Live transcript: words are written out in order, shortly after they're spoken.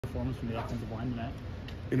Performance from the offensive line tonight?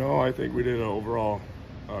 I think we did an overall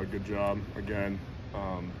good job. Again,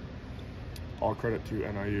 all credit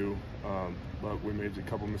to NIU, but we made a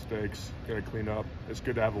couple mistakes, got to clean up. It's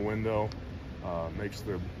good to have a window. Makes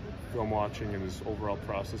the film watching and this overall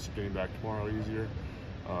process of getting back tomorrow easier.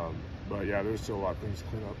 But yeah, there's still a lot of things to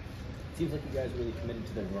clean up. It seems like you guys really committed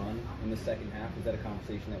to the run in the second half. Was that a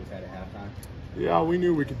conversation that was had at halftime? Yeah, we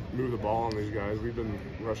knew we could move the ball on these guys. We've been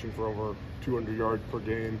rushing for over 200 yards per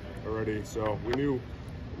game already, so we knew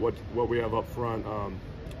what we have up front.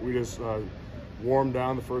 We just warmed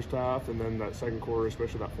down the first half, and then that second quarter,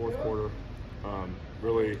 especially that fourth quarter,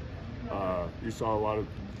 really you saw a lot of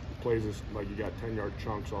plays like you got 10-yard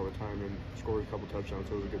chunks all the time and scored a couple touchdowns.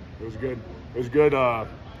 So it was a good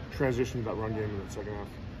transition to that run game in the second half.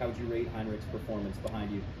 How would you rate Heinrich's performance behind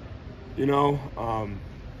you?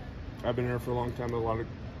 I've been here for a long time. A lot of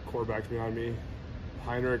quarterbacks behind me.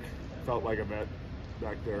 Heinrich felt like a vet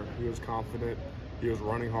back there. He was confident. He was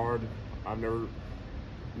running hard. I've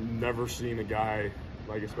never seen a guy,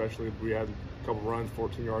 like, especially if we had a couple runs,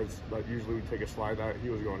 14 yards, like usually we take a slide out, he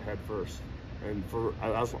was going head first. And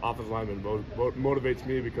as an offensive lineman, motivates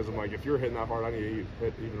me because I'm like, if you're hitting that hard, I need to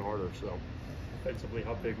hit even harder. So, Offensively,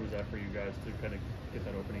 how big was that for you guys to kind of get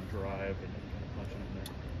that opening drive and kind of punch it in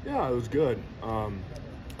there? Yeah, it was good.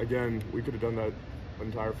 Again, we could have done that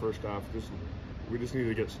entire first half. We just needed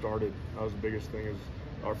to get started. That was the biggest thing. Is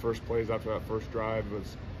our first plays after that first drive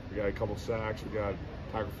was we got a couple sacks, we got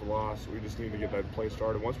tackle for loss. We just need to get that play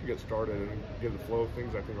started. Once we get started and get the flow of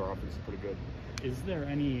things, I think our offense is pretty good. Is there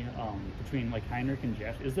any between like Heinrich and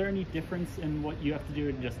Jeff? Is there any difference in what you have to do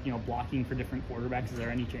in just blocking for different quarterbacks? Is there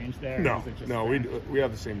any change there? No, we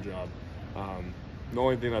have the same job. The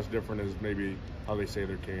only thing that's different is maybe how they say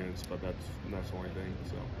their cadence, but that's the only thing.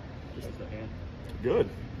 So just the hand. Good.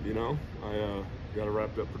 I got it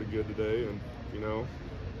wrapped up pretty good today, and you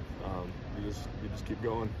just keep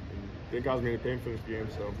going. And didn't cause me any pain finish the game,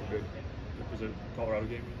 so we're good. Was it Colorado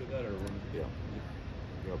game you did that, or when? Yeah.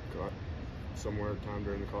 Yep. Somewhere time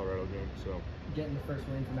during the Colorado game. So getting the first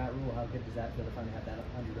win from Matt Rule, how good does that feel to finally have that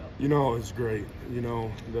under your belt? It's great.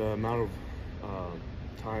 The amount of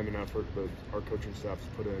time and effort that our coaching staff's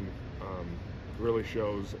put in really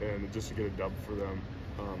shows, and just to get a dub for them,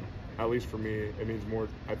 at least for me, it means more.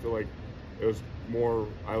 I feel like it was more.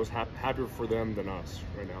 I was happier for them than us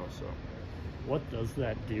right now. So. What does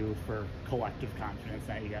that do for collective confidence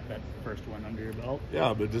that you got that first one under your belt?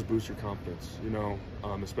 Yeah, but it just boosts your confidence,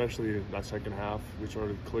 especially that second half. We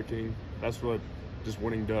started clicking. That's what just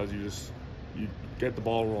winning does. You get the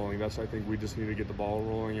ball rolling. I think we just need to get the ball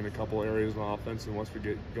rolling in a couple areas on offense, and once we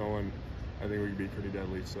get going, I think we can be pretty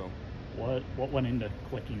deadly. So. What went into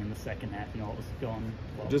clicking in the second half? What was going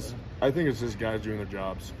well? I think it's just guys doing their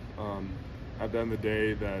jobs. At the end of the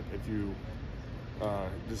day, that if you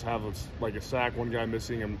just have a sack, one guy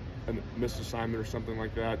missing a missed assignment or something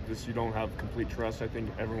like that, you don't have complete trust. I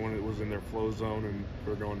think everyone was in their flow zone and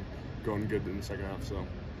we're going good in the second half. So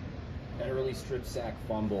an early strip sack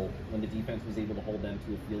fumble when the defense was able to hold them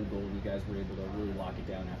to a field goal, and you guys were able to really lock it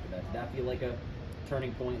down after that. Did that feel like a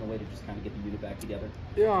turning point in a way to just kind of get the unit back together?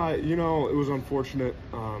 Yeah, it was unfortunate.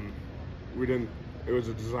 It was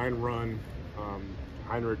a design run.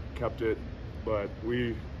 Heinrich kept it, but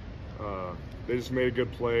they just made a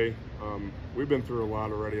good play. We've been through a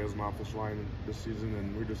lot already as an offensive line this season,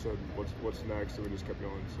 and we just said, what's next, and we just kept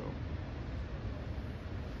going. So.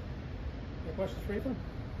 Any questions for Ethan?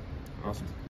 Awesome.